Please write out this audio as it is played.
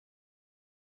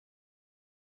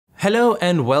Hello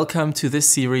and welcome to this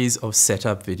series of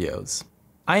setup videos.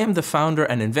 I am the founder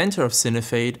and inventor of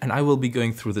Cinefade, and I will be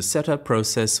going through the setup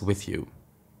process with you.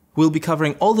 We'll be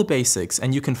covering all the basics,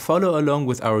 and you can follow along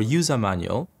with our user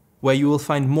manual, where you will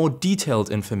find more detailed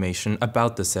information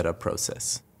about the setup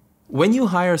process. When you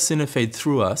hire Cinefade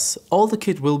through us, all the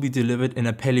kit will be delivered in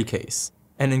a Peli case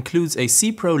and includes a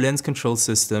cPRO lens control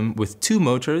system with 2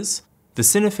 motors, the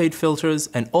Cinefade filters,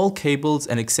 and all cables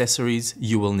and accessories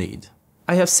you will need.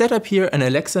 I have set up here an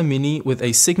Alexa Mini with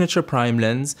a signature prime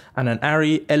lens and an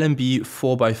Arri LMB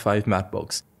 4x5 matte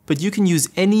box, but you can use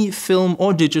any film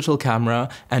or digital camera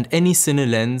and any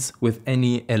Cine lens with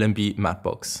any LMB matte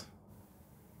box.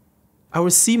 Our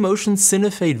cmotion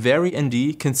Cinefade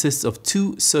VariND consists of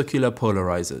 2 circular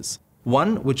polarizers,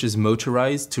 one which is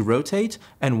motorized to rotate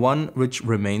and one which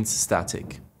remains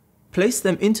static. Place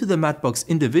them into the matte box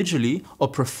individually, or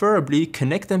preferably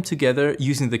connect them together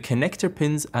using the connector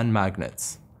pins and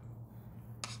magnets.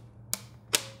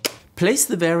 Place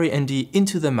the VariND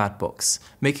into the matte box,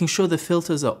 making sure the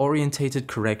filters are orientated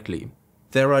correctly.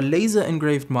 There are laser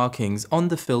engraved markings on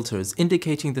the filters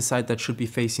indicating the side that should be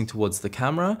facing towards the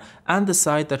camera and the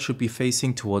side that should be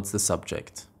facing towards the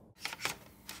subject.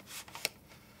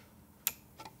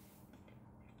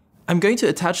 I'm going to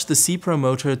attach the cPRO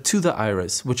motor to the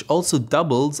iris, which also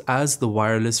doubles as the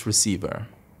wireless receiver.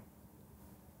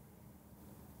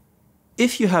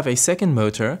 If you have a second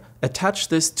motor, attach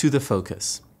this to the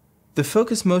focus. The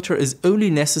focus motor is only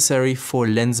necessary for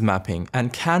lens mapping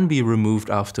and can be removed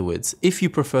afterwards if you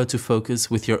prefer to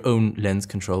focus with your own lens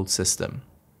control system.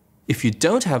 If you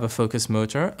don't have a focus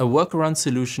motor, a workaround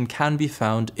solution can be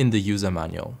found in the user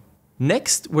manual.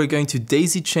 Next, we're going to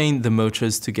daisy chain the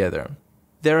motors together.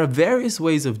 There are various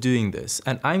ways of doing this,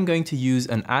 and I'm going to use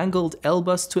an angled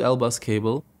L-bus to L-bus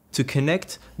cable to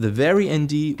connect the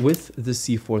VariND with the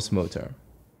C-Force motor.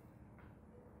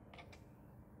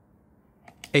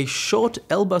 A short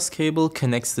L-bus cable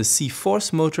connects the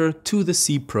C-Force motor to the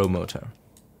cPRO motor.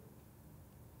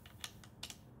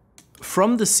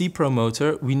 From the cPRO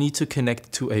motor, we need to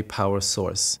connect to a power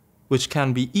source, which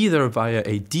can be either via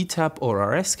a DTAP or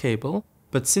RS cable,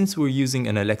 but since we're using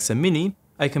an Alexa Mini,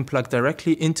 I can plug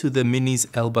directly into the Mini's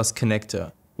L-bus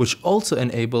connector, which also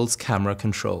enables camera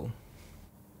control.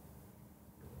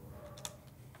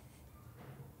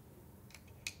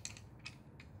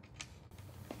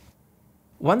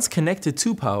 Once connected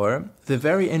to power, the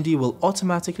VariND will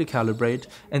automatically calibrate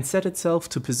and set itself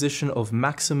to position of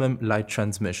maximum light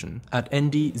transmission at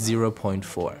ND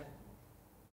 0.4.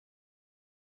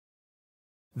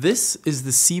 This is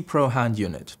the cPRO hand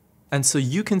unit. And so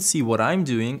you can see what I'm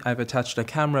doing, I've attached a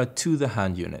camera to the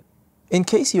hand unit. In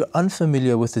case you're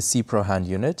unfamiliar with the cPRO hand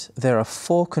unit, there are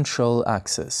 4 control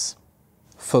axes: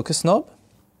 focus knob,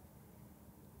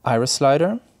 iris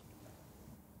slider,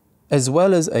 as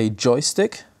well as a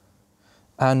joystick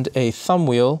and a thumb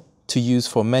wheel to use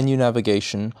for menu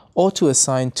navigation or to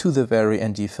assign to the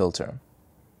VariND filter.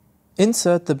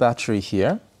 Insert the battery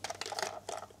here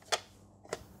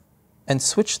and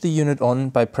switch the unit on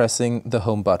by pressing the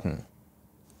home button.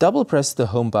 Double press the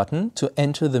home button to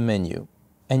enter the menu,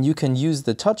 and you can use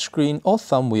the touchscreen or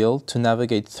thumb wheel to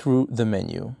navigate through the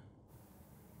menu.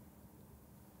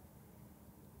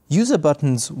 User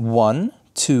buttons 1,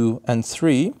 2, and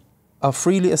 3 are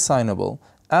freely assignable,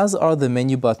 as are the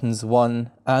menu buttons 1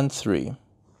 and 3.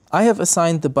 I have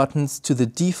assigned the buttons to the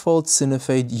default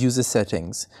Cinefade user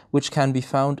settings, which can be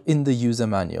found in the user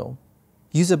manual.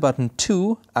 User button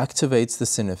 2 activates the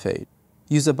Cinefade.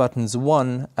 User buttons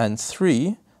 1 and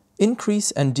 3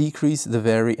 increase and decrease the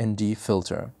VariND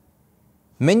filter.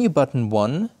 Menu button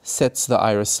 1 sets the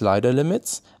iris slider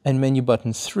limits, and menu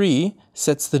button 3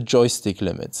 sets the joystick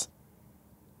limits.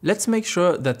 Let's make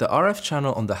sure that the RF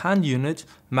channel on the hand unit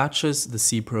matches the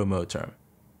cPRO motor.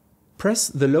 Press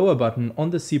the lower button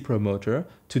on the cPRO motor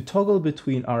to toggle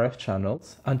between RF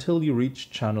channels until you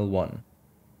reach channel 1.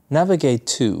 Navigate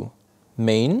to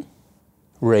Main,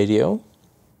 Radio,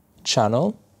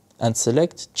 Channel, and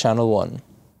select Channel 1.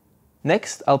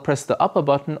 Next, I'll press the upper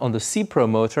button on the cPRO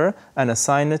motor and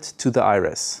assign it to the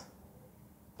iris.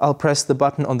 I'll press the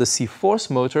button on the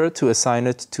C-Force motor to assign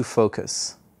it to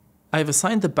focus. I've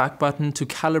assigned the back button to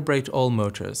calibrate all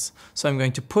motors, so I'm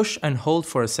going to push and hold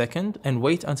for a second and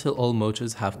wait until all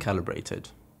motors have calibrated.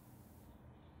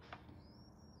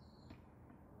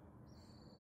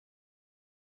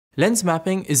 Lens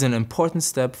mapping is an important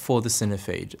step for the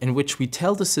Cinefade, in which we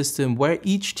tell the system where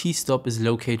each T-stop is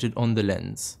located on the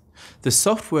lens. The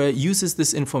software uses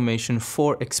this information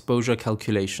for exposure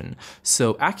calculation,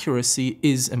 so accuracy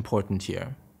is important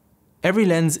here. Every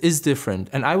lens is different,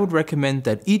 and I would recommend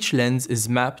that each lens is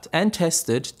mapped and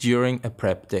tested during a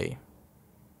prep day.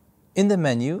 In the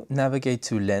menu, navigate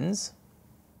to Lens,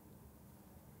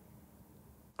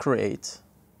 Create.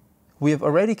 We have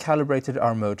already calibrated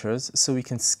our motors, so we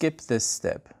can skip this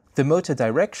step. The motor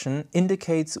direction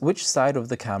indicates which side of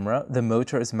the camera the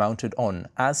motor is mounted on,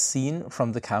 as seen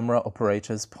from the camera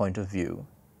operator's point of view.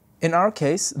 In our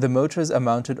case, the motors are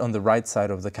mounted on the right side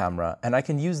of the camera, and I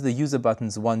can use the user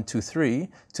buttons 1, 2, 3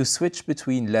 to switch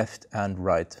between left and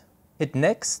right. Hit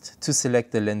Next to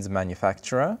select the lens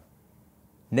manufacturer,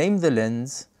 name the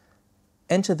lens,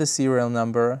 enter the serial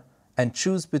number, and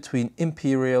choose between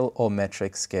imperial or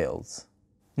metric scales.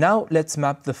 Now let's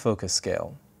map the focus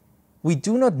scale. We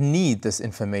do not need this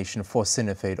information for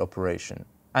Cinefade operation.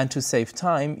 And to save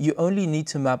time, you only need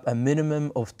to map a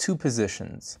minimum of 2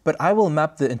 positions. But I will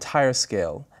map the entire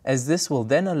scale, as this will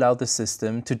then allow the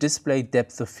system to display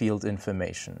depth of field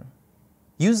information.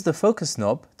 Use the focus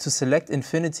knob to select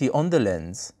infinity on the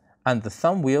lens, and the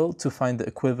thumb wheel to find the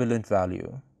equivalent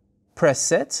value. Press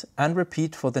Set and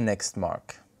repeat for the next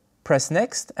mark. Press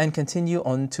Next and continue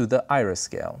on to the iris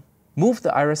scale. Move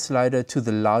the iris slider to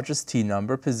the largest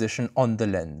T-number position on the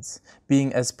lens,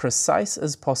 being as precise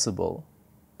as possible,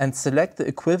 and select the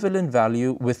equivalent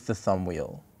value with the thumb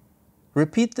wheel.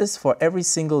 Repeat this for every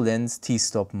single lens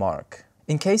T-stop mark.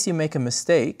 In case you make a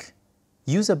mistake,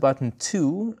 user button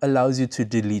 2 allows you to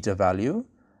delete a value,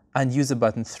 and user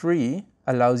button 3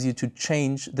 allows you to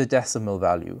change the decimal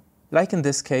value, like in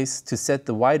this case to set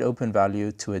the wide open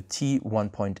value to a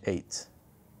T1.8.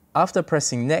 After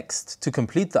pressing Next to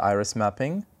complete the iris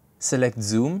mapping, select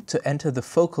Zoom to enter the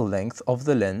focal length of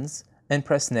the lens and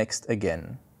press Next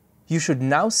again. You should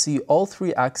now see all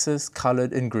 3 axes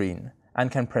colored in green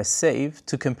and can press Save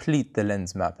to complete the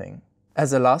lens mapping.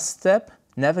 As a last step,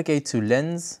 navigate to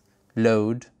Lens,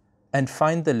 Load, and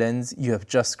find the lens you have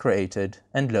just created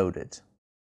and load it.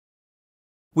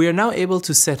 We are now able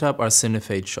to set up our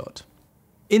Cinefade shot.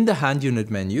 In the hand unit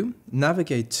menu,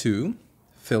 navigate to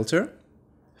Filter,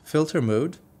 Filter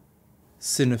Mode,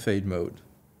 Cinefade Mode.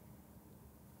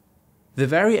 The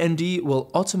VariND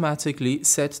will automatically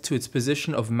set to its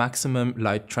position of maximum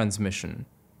light transmission,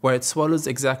 where it swallows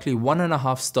exactly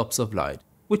 1.5 stops of light,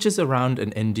 which is around an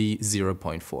ND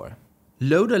 0.4.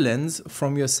 Load a lens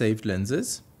from your saved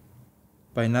lenses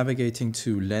by navigating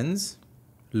to Lens,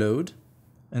 Load,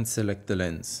 and select the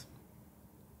lens.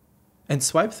 And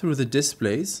swipe through the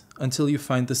displays until you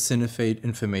find the Cinefade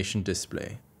information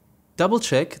display. Double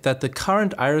check that the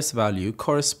current iris value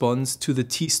corresponds to the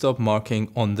T-stop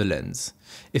marking on the lens.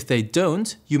 If they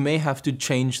don't, you may have to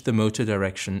change the motor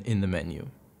direction in the menu.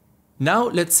 Now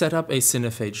let's set up a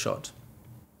Cinefade shot.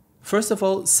 First of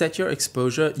all, set your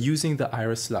exposure using the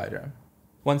iris slider.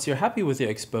 Once you're happy with your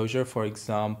exposure, for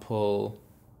example,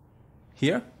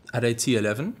 here at a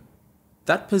T11,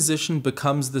 that position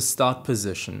becomes the start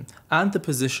position and the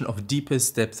position of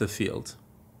deepest depth of field.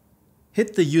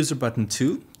 Hit the user button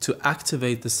 2 to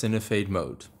activate the Cinefade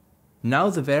mode. Now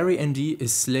the VariND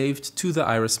is slaved to the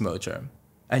iris motor,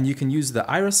 and you can use the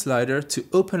iris slider to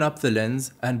open up the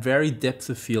lens and vary depth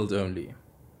of field only.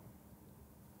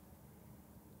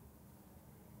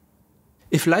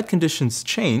 If light conditions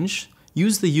change,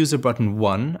 use the user button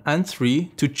 1 and 3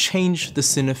 to change the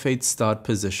Cinefade start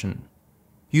position.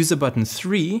 User button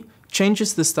 3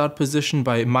 changes the start position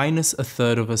by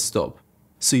 -1/3 of a stop,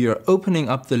 so you're opening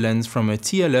up the lens from a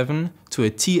T11 to a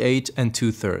T8 and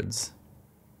 2/3.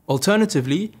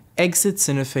 Alternatively, exit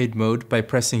Cinefade mode by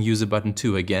pressing user button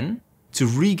 2 again to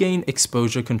regain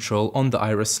exposure control on the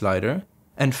iris slider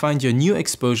and find your new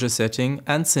exposure setting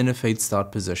and Cinefade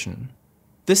start position.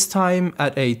 This time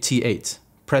at a T8,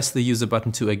 press the user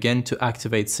button 2 again to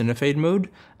activate Cinefade mode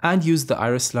and use the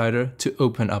iris slider to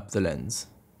open up the lens.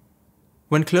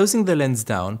 When closing the lens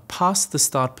down past the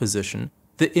start position,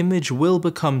 the image will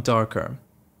become darker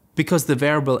because the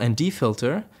variable ND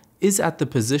filter is at the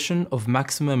position of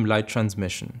maximum light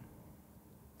transmission.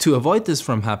 To avoid this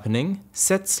from happening,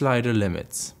 set slider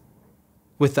limits.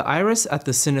 With the iris at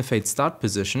the Cinefade start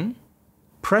position,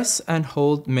 press and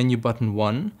hold menu button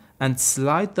 1 and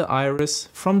slide the iris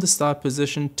from the start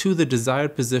position to the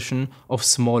desired position of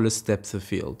smallest depth of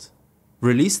field.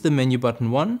 Release the menu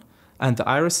button 1 and the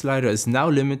iris slider is now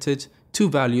limited to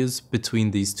values between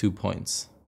these 2 points.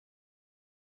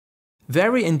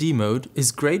 VariND mode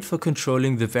is great for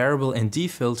controlling the variable ND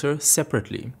filter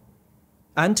separately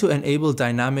and to enable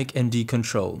dynamic ND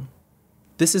control.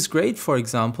 This is great, for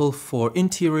example, for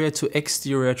interior to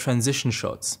exterior transition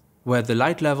shots, where the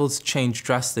light levels change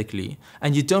drastically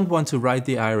and you don't want to ride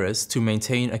the iris to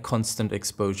maintain a constant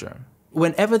exposure.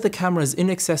 Whenever the camera is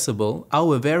inaccessible,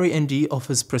 our VariND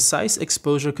offers precise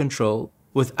exposure control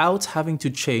without having to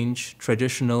change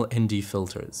traditional ND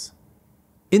filters.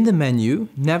 In the menu,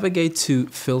 navigate to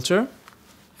Filter,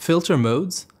 Filter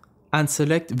Modes, and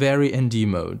select VariND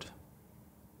mode.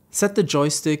 Set the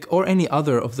joystick or any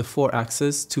other of the 4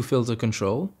 axes to filter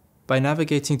control by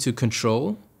navigating to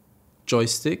Control,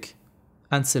 Joystick,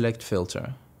 and select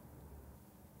Filter.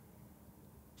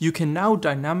 You can now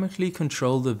dynamically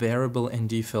control the variable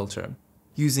ND filter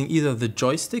using either the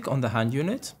joystick on the hand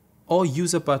unit or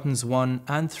user buttons 1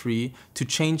 and 3 to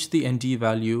change the ND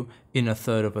value in a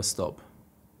third of a stop.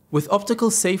 With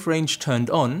optical safe range turned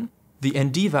on, the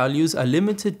ND values are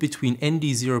limited between ND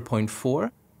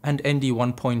 0.4 and ND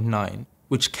 1.9,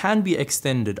 which can be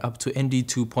extended up to ND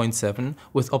 2.7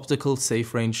 with optical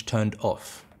safe range turned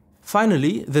off.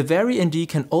 Finally, the VariND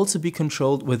can also be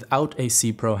controlled without a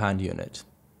cPRO hand unit.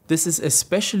 This is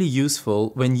especially useful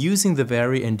when using the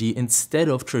VariND instead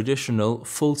of traditional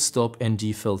full-stop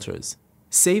ND filters,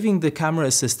 saving the camera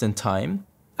assistant time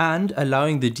and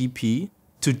allowing the DP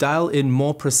to dial in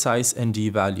more precise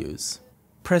ND values.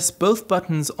 Press both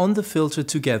buttons on the filter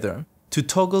together to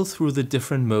toggle through the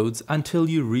different modes until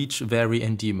you reach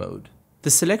VariND mode.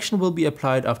 The selection will be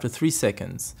applied after 3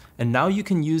 seconds, and now you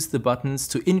can use the buttons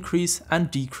to increase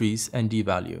and decrease ND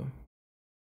value.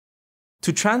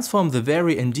 To transform the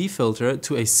VariND filter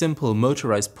to a simple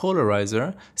motorized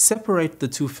polarizer, separate the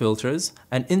 2 filters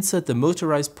and insert the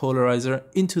motorized polarizer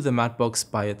into the matte box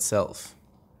by itself.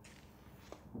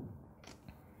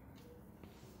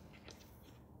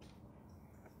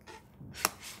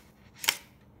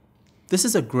 This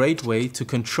is a great way to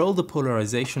control the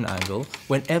polarization angle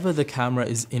whenever the camera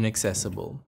is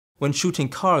inaccessible, when shooting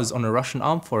cars on a Russian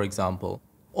arm for example,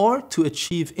 or to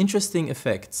achieve interesting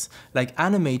effects like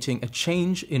animating a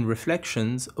change in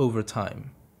reflections over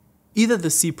time. Either the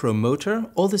cPRO motor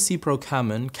or the cPRO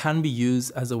Cameraman can be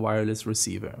used as a wireless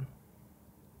receiver.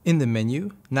 In the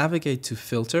menu, navigate to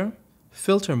Filter,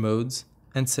 Filter Modes,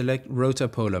 and select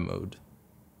RotaPola mode.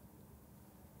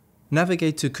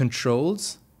 Navigate to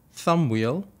Controls, Thumb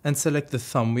wheel, and select the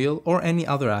thumb wheel or any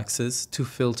other axis to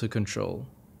filter control.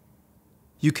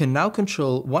 You can now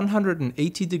control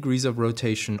 180 degrees of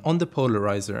rotation on the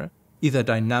polarizer, either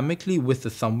dynamically with the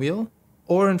thumb wheel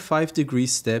or in 5-degree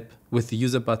step with the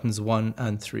user buttons 1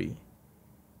 and 3.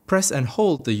 Press and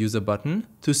hold the user button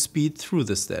to speed through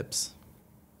the steps.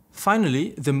 Finally,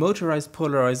 the motorized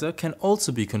polarizer can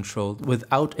also be controlled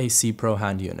without a cPRO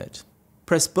hand unit.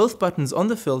 Press both buttons on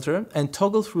the filter and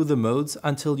toggle through the modes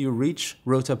until you reach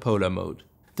RotaPola mode.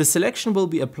 The selection will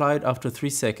be applied after 3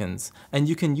 seconds, and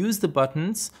you can use the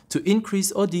buttons to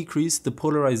increase or decrease the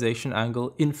polarization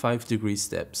angle in 5-degree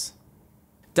steps.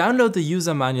 Download the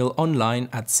user manual online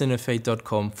at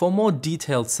cinefade.com for more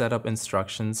detailed setup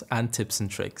instructions and tips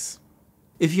and tricks.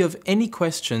 If you have any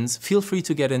questions, feel free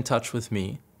to get in touch with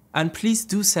me. And please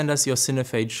do send us your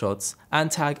Cinefade shots and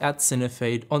tag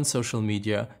 @Cinefade on social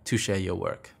media to share your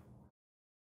work.